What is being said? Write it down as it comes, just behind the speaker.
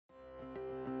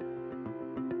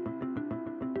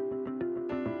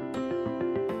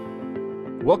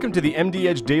Welcome to the MD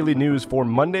Edge Daily News for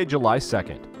Monday, July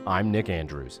 2nd. I'm Nick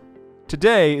Andrews.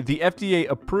 Today, the FDA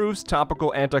approves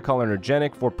topical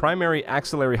anticholinergic for primary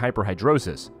axillary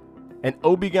hyperhidrosis. An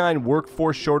Obgyn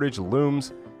workforce shortage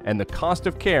looms, and the cost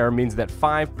of care means that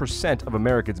 5% of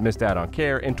Americans missed out on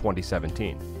care in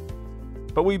 2017.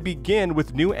 But we begin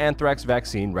with new anthrax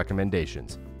vaccine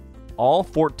recommendations. All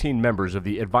 14 members of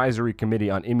the Advisory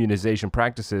Committee on Immunization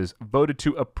Practices voted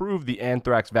to approve the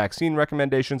anthrax vaccine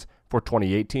recommendations for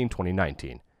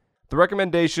 2018-2019. The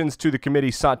recommendations to the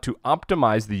committee sought to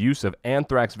optimize the use of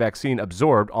Anthrax Vaccine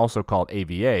Adsorbed, also called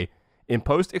AVA, in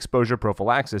post-exposure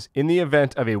prophylaxis in the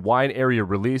event of a wide-area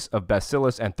release of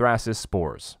Bacillus anthracis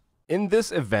spores. In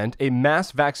this event, a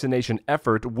mass vaccination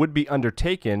effort would be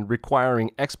undertaken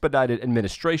requiring expedited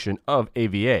administration of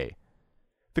AVA.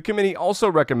 The committee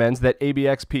also recommends that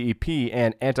ABX-PEP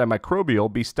and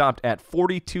antimicrobial be stopped at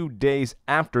 42 days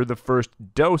after the first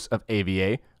dose of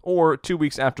AVA or 2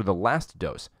 weeks after the last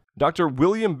dose. Dr.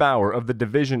 William Bauer of the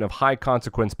Division of High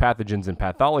Consequence Pathogens and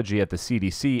Pathology at the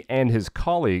CDC and his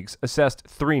colleagues assessed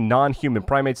 3 non-human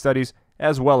primate studies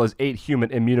as well as 8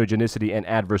 human immunogenicity and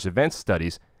adverse events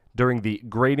studies during the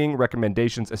Grading,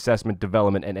 Recommendations, Assessment,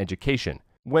 Development, and Education.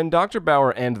 When Dr. Bauer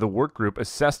and the work group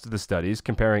assessed the studies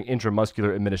comparing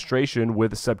intramuscular administration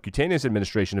with subcutaneous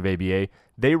administration of AVA,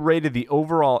 they rated the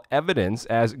overall evidence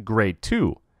as grade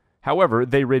 2. However,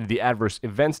 they rated the adverse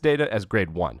events data as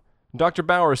grade 1. Dr.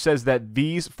 Bauer says that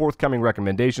these forthcoming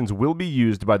recommendations will be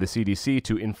used by the CDC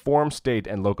to inform state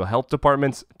and local health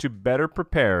departments to better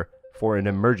prepare for an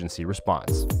emergency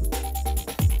response.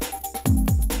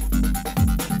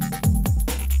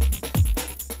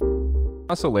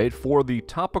 Isolate for the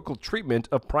topical treatment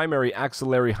of primary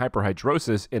axillary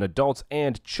hyperhidrosis in adults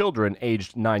and children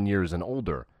aged 9 years and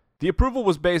older. The approval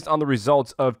was based on the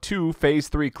results of 2 phase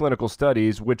 3 clinical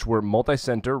studies, which were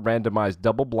multi-center, randomized,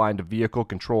 double-blind,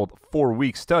 vehicle-controlled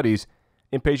 4-week studies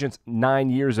in patients 9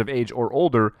 years of age or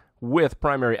older with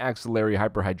primary axillary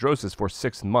hyperhidrosis for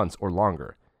 6 months or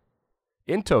longer.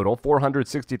 In total,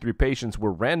 463 patients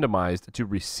were randomized to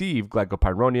receive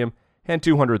glycopyrronium and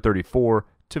 234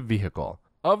 to vehicle.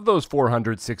 Of those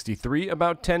 463,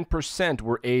 about 10%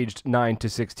 were aged 9 to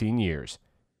 16 years.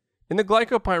 In the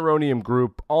glycopyrronium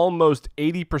group, almost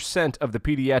 80% of the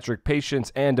pediatric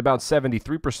patients and about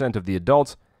 73% of the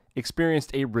adults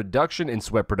experienced a reduction in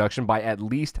sweat production by at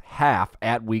least half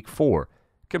at week 4,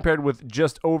 compared with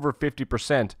just over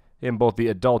 50% in both the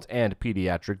adult and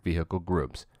pediatric vehicle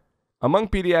groups. Among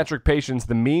pediatric patients,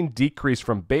 the mean decrease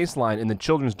from baseline in the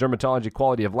Children's Dermatology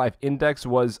Quality of Life Index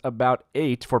was about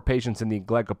 8 for patients in the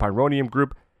glycopyrronium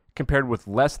group, compared with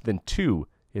less than 2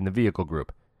 in the vehicle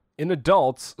group. In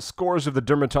adults, scores of the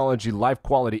Dermatology Life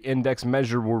Quality Index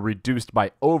measure were reduced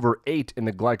by over 8 in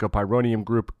the glycopyrronium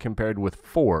group, compared with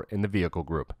 4 in the vehicle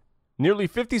group. Nearly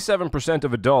 57%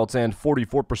 of adults and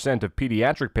 44% of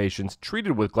pediatric patients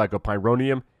treated with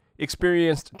glycopyrronium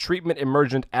experienced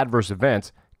treatment-emergent adverse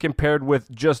events, compared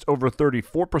with just over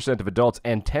 34% of adults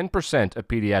and 10% of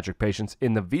pediatric patients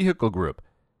in the vehicle group.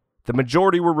 The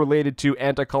majority were related to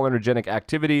anticholinergic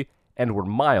activity and were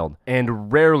mild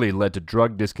and rarely led to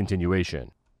drug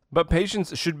discontinuation. But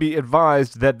patients should be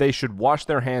advised that they should wash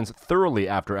their hands thoroughly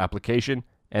after application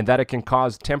and that it can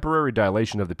cause temporary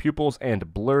dilation of the pupils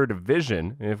and blurred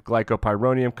vision if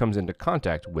glycopyrronium comes into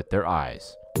contact with their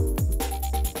eyes.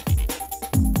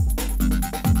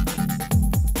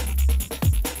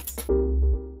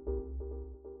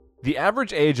 The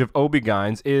average age of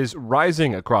OB-GYNs is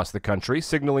rising across the country,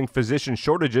 signaling physician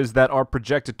shortages that are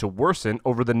projected to worsen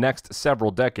over the next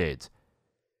several decades.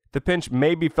 The pinch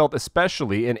may be felt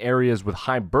especially in areas with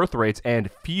high birth rates and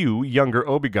few younger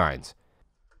OB-GYNs.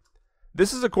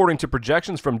 This is according to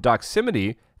projections from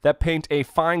Doximity that paint a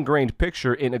fine-grained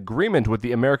picture in agreement with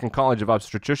the American College of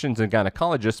Obstetricians and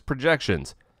Gynecologists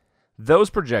projections. Those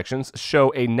projections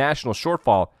show a national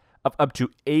shortfall of up to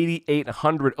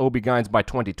 8,800 OB-GYNs by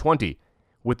 2020,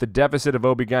 with the deficit of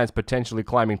OB-GYNs potentially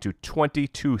climbing to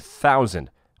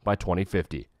 22,000 by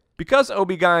 2050. Because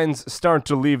OB-GYNs start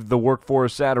to leave the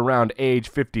workforce at around age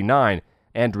 59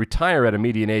 and retire at a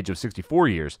median age of 64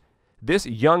 years, this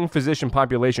young physician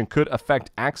population could affect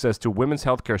access to women's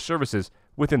healthcare services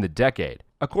within the decade.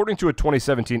 According to a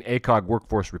 2017 ACOG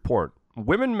workforce report,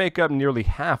 women make up nearly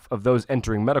half of those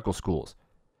entering medical schools,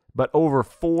 but over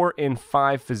 4 in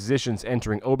 5 physicians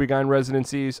entering OB-GYN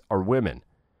residencies are women.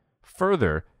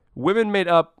 Further, women made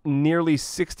up nearly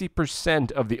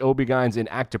 60% of the OB-GYNs in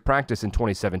active practice in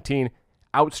 2017,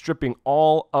 outstripping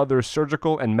all other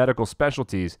surgical and medical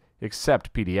specialties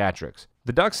except pediatrics.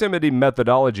 The Doximity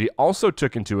methodology also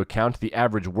took into account the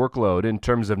average workload in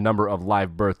terms of number of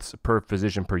live births per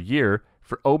physician per year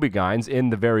for OB-GYNs in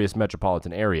the various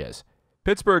metropolitan areas.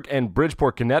 Pittsburgh and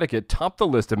Bridgeport, Connecticut top the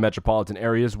list of metropolitan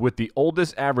areas with the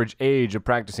oldest average age of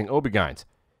practicing OB-GYNs.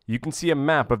 You can see a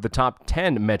map of the top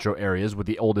 10 metro areas with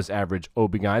the oldest average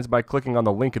OB-GYNs by clicking on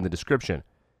the link in the description.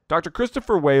 Dr.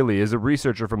 Christopher Whaley is a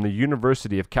researcher from the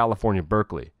University of California,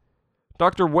 Berkeley.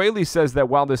 Dr. Whaley says that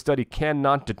while this study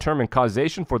cannot determine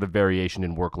causation for the variation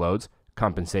in workloads,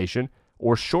 compensation,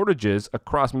 or shortages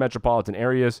across metropolitan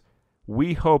areas,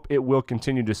 we hope it will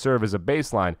continue to serve as a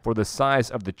baseline for the size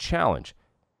of the challenge.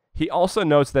 He also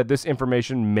notes that this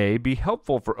information may be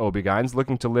helpful for OB-GYNs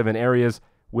looking to live in areas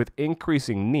with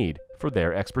increasing need for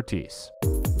their expertise.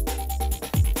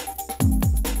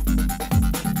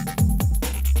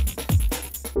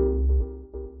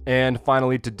 And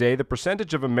finally today, the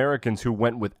percentage of Americans who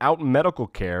went without medical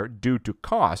care due to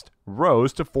cost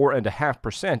rose to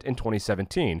 4.5% in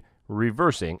 2017,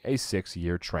 reversing a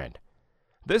 6-year trend.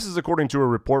 This is according to a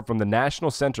report from the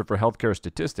National Center for Healthcare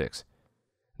Statistics.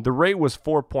 The rate was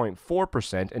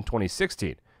 4.4% in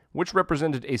 2016, which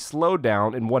represented a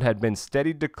slowdown in what had been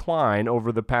steady decline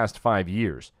over the past 5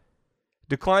 years.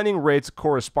 Declining rates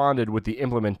corresponded with the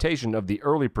implementation of the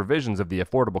early provisions of the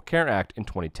Affordable Care Act in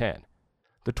 2010.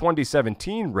 The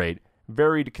 2017 rate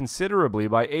varied considerably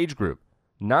by age group.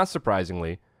 Not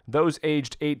surprisingly, those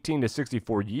aged 18 to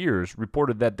 64 years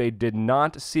reported that they did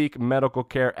not seek medical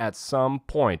care at some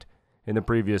point in the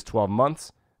previous 12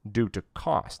 months due to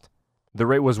cost. The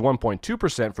rate was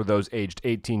 1.2% for those aged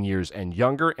 18 years and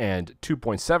younger and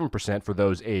 2.7% for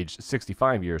those aged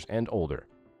 65 years and older.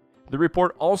 The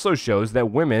report also shows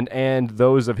that women and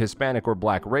those of Hispanic or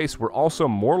Black race were also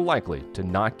more likely to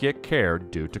not get care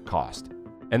due to cost.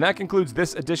 And that concludes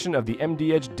this edition of the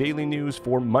MD Edge Daily News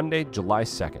for Monday, July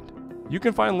 2nd. You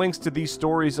can find links to these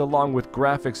stories along with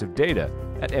graphics of data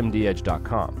at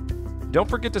mdedge.com. Don't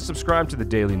forget to subscribe to the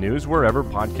Daily News wherever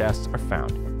podcasts are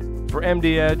found. For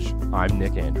MD Edge, I'm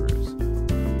Nick Andrews.